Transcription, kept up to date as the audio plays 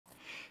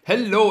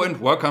Hello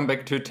and welcome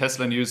back to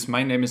Tesla News.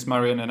 My name is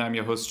Marian and I'm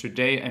your host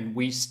today, and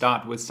we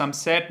start with some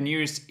sad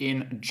news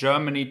in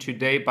Germany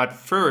today. But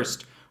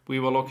first,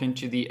 we will look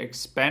into the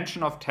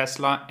expansion of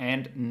Tesla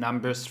and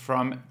numbers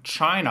from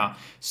China.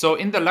 So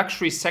in the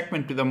luxury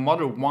segment, the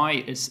Model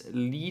Y is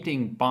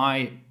leading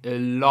by a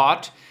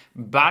lot.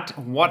 But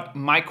what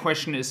my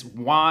question is,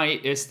 why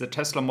is the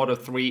Tesla Model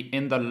 3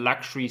 in the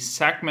luxury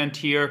segment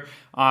here?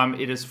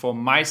 It is for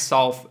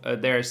myself,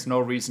 there is no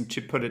reason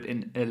to put it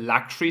in a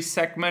luxury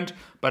segment,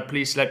 but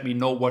please let me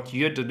know what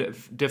your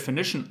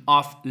definition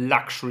of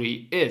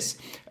luxury is.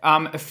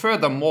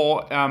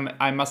 Furthermore,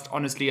 I must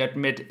honestly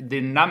admit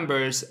the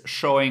numbers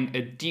showing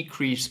a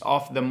decrease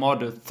of the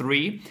Model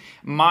 3.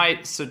 My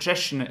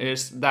suggestion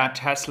is that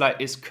Tesla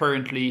is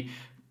currently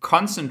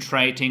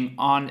concentrating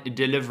on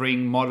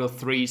delivering Model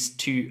 3s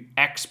to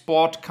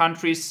export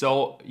countries,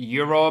 so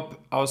Europe,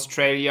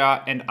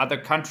 Australia, and other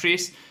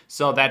countries.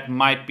 So that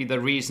might be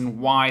the reason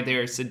why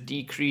there's a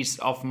decrease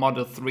of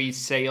Model 3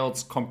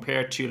 sales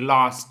compared to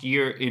last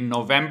year in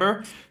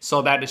November.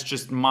 So that is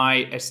just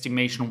my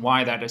estimation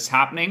why that is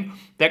happening.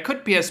 There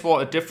could be as well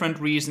a different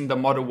reason. The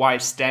Model Y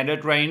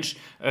standard range,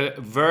 a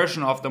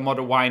version of the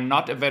Model Y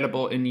not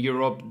available in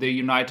Europe, the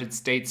United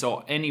States,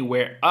 or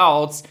anywhere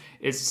else,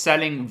 is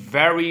selling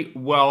very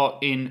well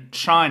in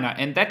China.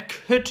 And that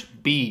could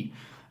be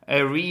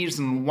a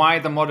reason why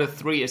the Model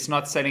 3 is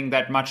not selling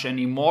that much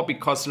anymore,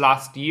 because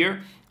last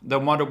year the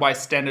Model Y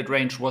standard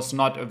range was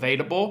not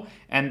available,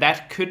 and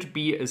that could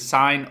be a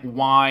sign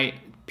why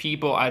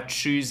people are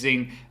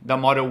choosing the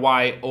Model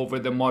Y over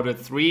the Model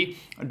 3.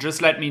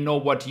 Just let me know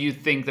what you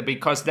think,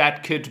 because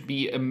that could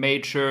be a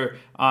major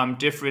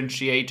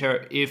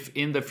differentiator if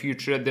in the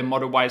future the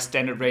Model Y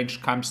standard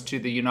range comes to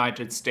the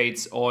United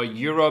States or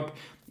Europe.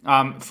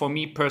 For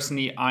me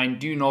personally, I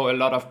do know a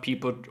lot of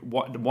people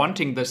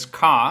wanting this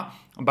car,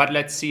 but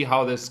let's see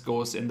how this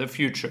goes in the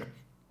future.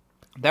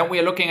 Then we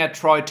are looking at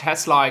Troy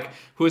Teslaik,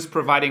 who is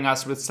providing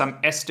us with some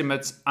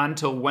estimates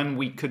until when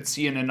we could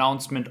see an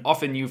announcement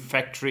of a new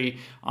factory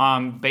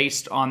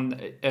based on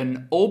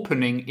an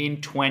opening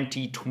in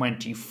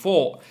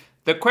 2024.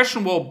 The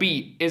question will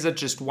be, is it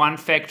just one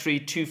factory,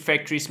 two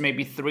factories,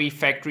 maybe three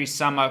factories?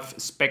 Some are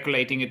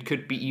speculating it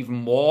could be even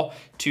more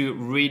to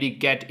really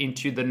get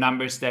into the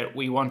numbers that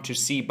we want to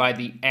see by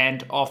the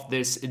end of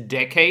this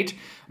decade.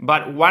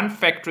 But one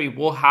factory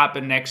will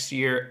happen next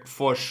year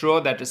for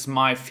sure. That is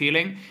my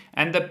feeling.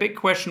 And the big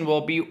question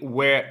will be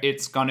where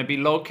it's going to be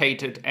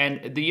located.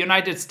 And the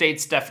United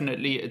States,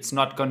 definitely, it's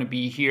not going to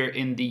be here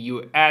in the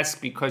US,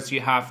 because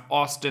you have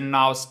Austin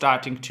now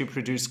starting to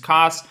produce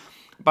cars.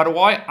 But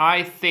what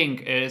I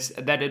think is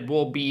that it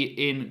will be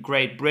in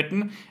Great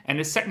Britain, and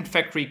the second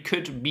factory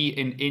could be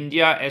in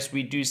India, as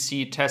we do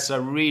see Tesla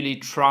really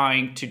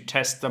trying to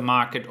test the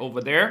market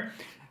over there.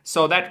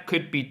 So that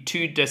could be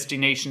two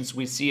destinations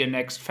we see a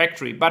next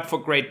factory. But for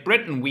Great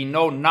Britain, we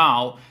know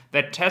now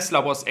that Tesla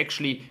was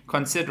actually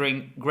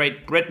considering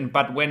Great Britain,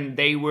 but when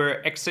they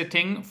were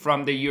exiting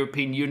from the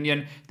European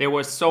Union, there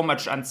was so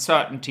much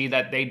uncertainty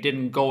that they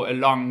didn't go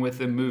along with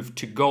the move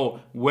to go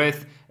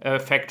with a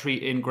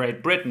factory in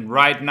Great Britain.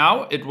 Right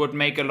now, it would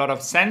make a lot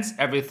of sense.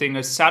 Everything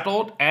is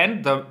settled,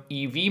 and the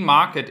EV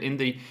market in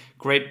the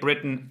Great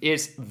Britain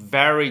is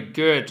very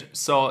good.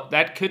 So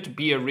that could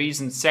be a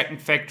reason.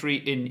 Second factory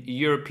in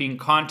European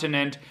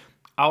continent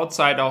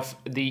outside of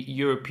the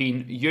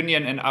European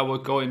Union, and I will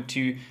go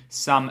into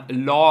some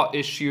law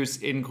issues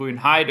in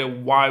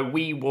Grünheide why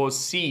we will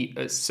see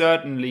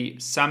certainly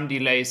some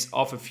delays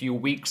of a few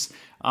weeks,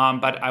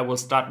 but I will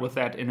start with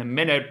that in a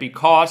minute,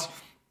 because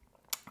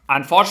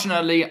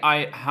unfortunately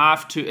I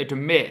have to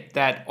admit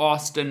that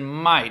Austin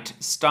might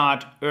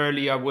start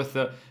earlier with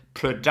the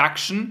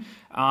production.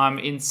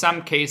 In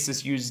some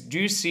cases you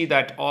do see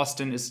that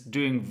Austin is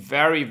doing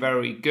very,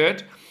 very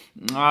good.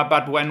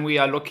 But when we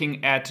are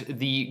looking at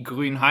the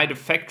Grünheide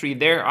factory,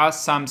 there are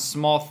some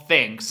small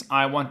things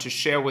I want to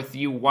share with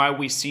you why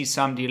we see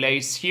some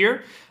delays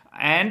here.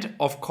 And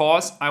of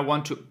course, I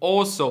want to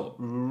also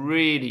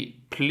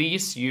really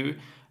please you.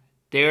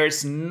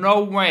 There's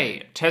no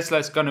way Tesla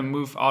is going to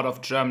move out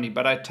of Germany,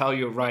 but I tell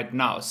you right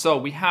now. So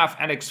we have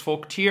Alex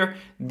Vogt here,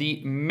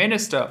 the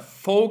Minister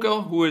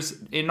Vogel, who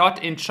is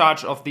not in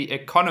charge of the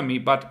economy,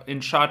 but in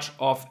charge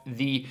of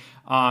the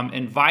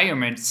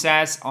environment,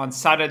 says on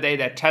Saturday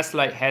that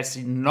Tesla has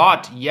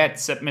not yet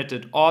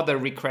submitted all the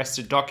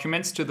requested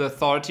documents to the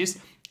authorities,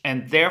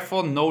 and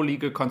therefore no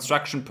legal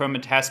construction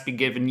permit has been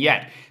given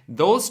yet.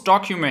 Those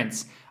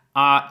documents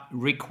are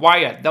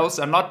required. Those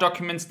are not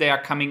documents they are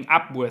coming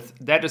up with.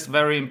 That is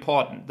very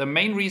important. The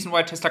main reason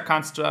why Tesla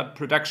can't start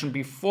production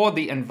before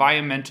the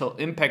environmental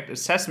impact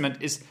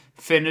assessment is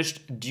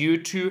finished due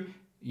to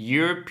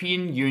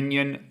European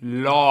Union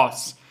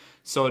laws.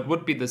 So it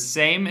would be the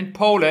same in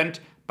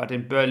Poland, but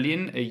in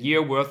Berlin, a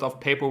year worth of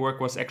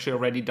paperwork was actually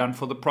already done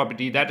for the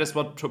property. That is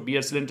what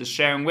Tobias Lind is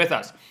sharing with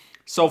us.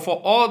 So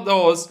for all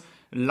those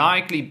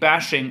likely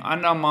bashing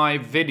under my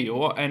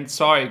video, and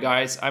sorry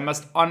guys, I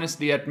must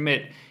honestly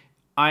admit,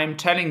 I'm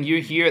telling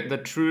you here the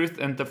truth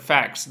and the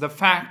facts. The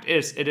fact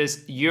is, it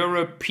is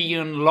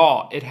European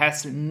law. It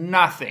has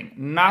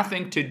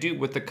nothing to do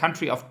with the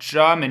country of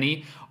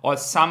Germany or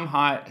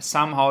somehow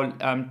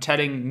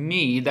telling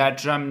me that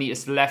Germany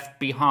is left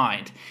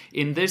behind.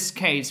 In this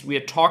case, we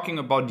are talking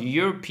about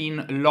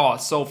European law.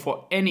 So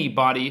for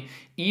anybody,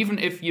 even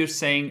if you're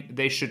saying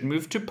they should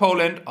move to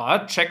Poland or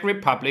Czech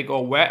Republic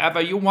or wherever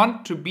you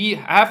want to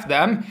have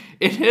them,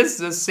 it is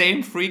the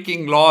same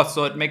freaking law,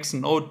 so it makes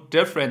no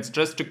difference,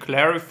 just to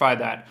clarify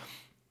that.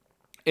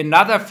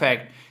 Another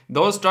fact,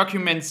 those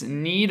documents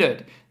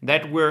needed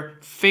that were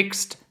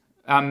fixed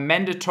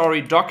mandatory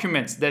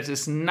documents. That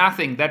is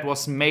nothing that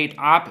was made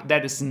up.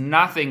 That is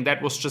nothing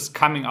that was just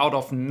coming out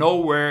of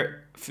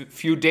nowhere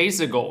few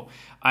days ago.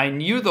 I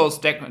knew those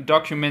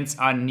documents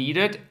are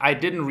needed. I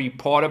didn't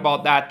report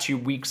about that 2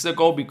 weeks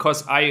ago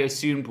because I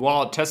assumed,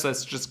 well, Tesla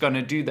is just going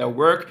to do their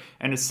work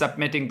and is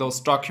submitting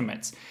those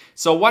documents.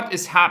 So what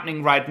is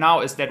happening right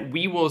now is that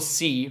we will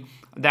see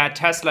that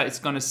Tesla is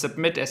going to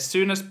submit as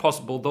soon as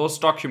possible those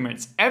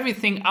documents.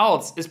 Everything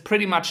else is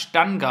pretty much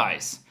done,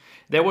 guys.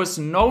 There was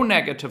no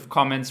negative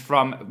comments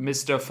from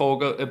Mr.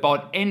 Vogel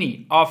about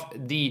any of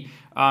the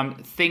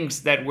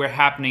things that were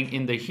happening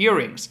in the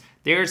hearings.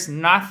 There's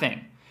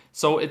nothing.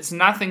 So it's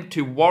nothing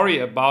to worry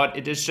about.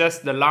 It is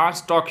just the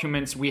last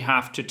documents we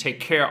have to take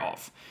care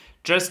of.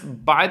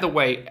 Just by the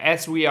way,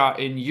 as we are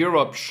in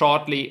Europe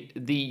shortly,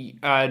 the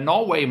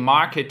Norway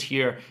market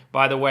here,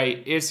 by the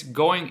way, is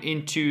going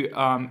into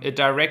a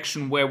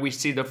direction where we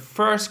see the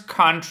first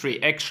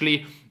country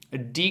actually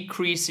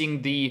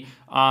decreasing the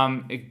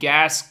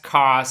gas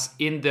cars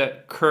in the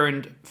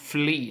current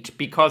fleet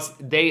because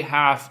they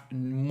have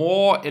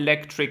more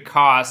electric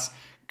cars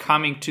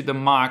coming to the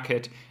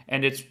market,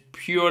 and it's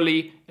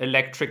purely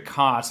electric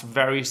cars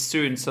very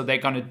soon. So they're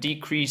going to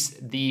decrease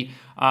the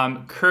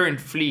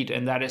current fleet,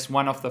 and that is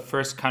one of the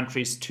first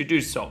countries to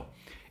do so.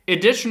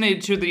 Additionally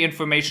to the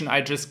information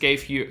I just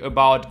gave you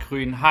about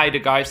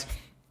Grünheide, guys,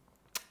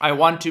 I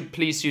want to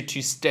please you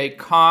to stay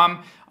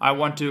calm. I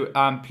want to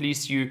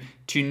please you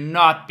to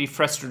not be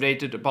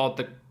frustrated about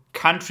the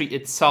country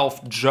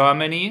itself,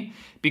 Germany,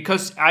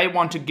 because I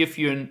want to give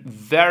you a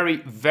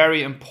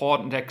very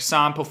important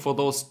example for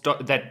those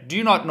that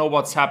do not know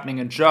what's happening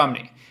in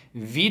Germany.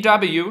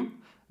 VW,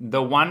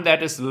 the one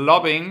that is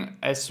lobbying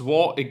as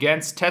well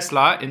against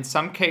Tesla in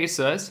some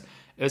cases,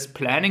 is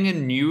planning a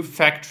new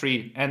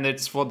factory, and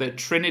it's for the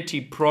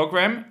Trinity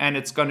program, and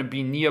it's going to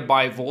be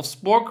nearby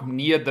Wolfsburg,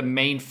 near the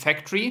main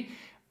factory.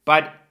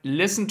 But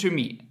listen to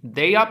me,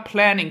 they are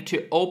planning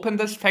to open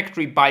this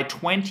factory by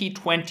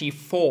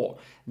 2024.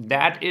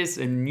 That is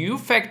a new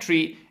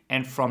factory,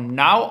 and from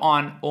now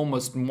on,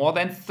 almost more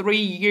than 3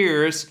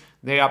 years,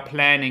 they are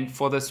planning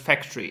for this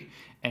factory.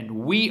 And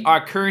we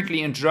are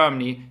currently in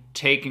Germany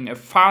taking a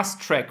fast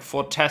track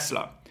for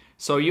Tesla.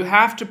 So you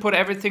have to put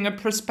everything in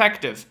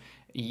perspective.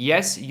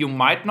 Yes, you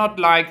might not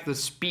like the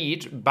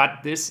speed,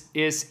 but this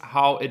is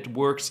how it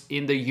works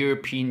in the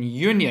European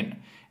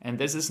Union. And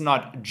this is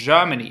not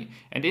Germany.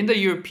 And in the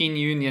European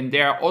Union,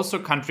 there are also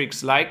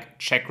countries like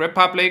Czech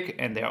Republic,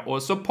 and there are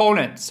also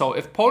Poland. So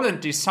if Poland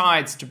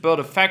decides to build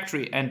a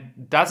factory and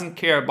doesn't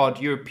care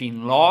about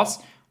European laws,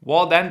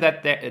 well, then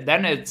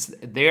it's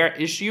their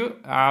issue.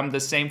 The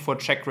same for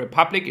Czech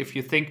Republic if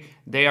you think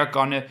they are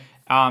gonna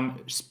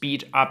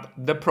speed up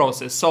the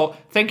process. So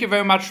thank you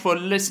very much for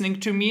listening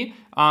to me,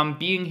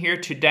 being here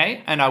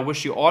today, and I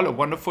wish you all a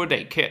wonderful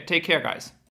day. Take care, guys.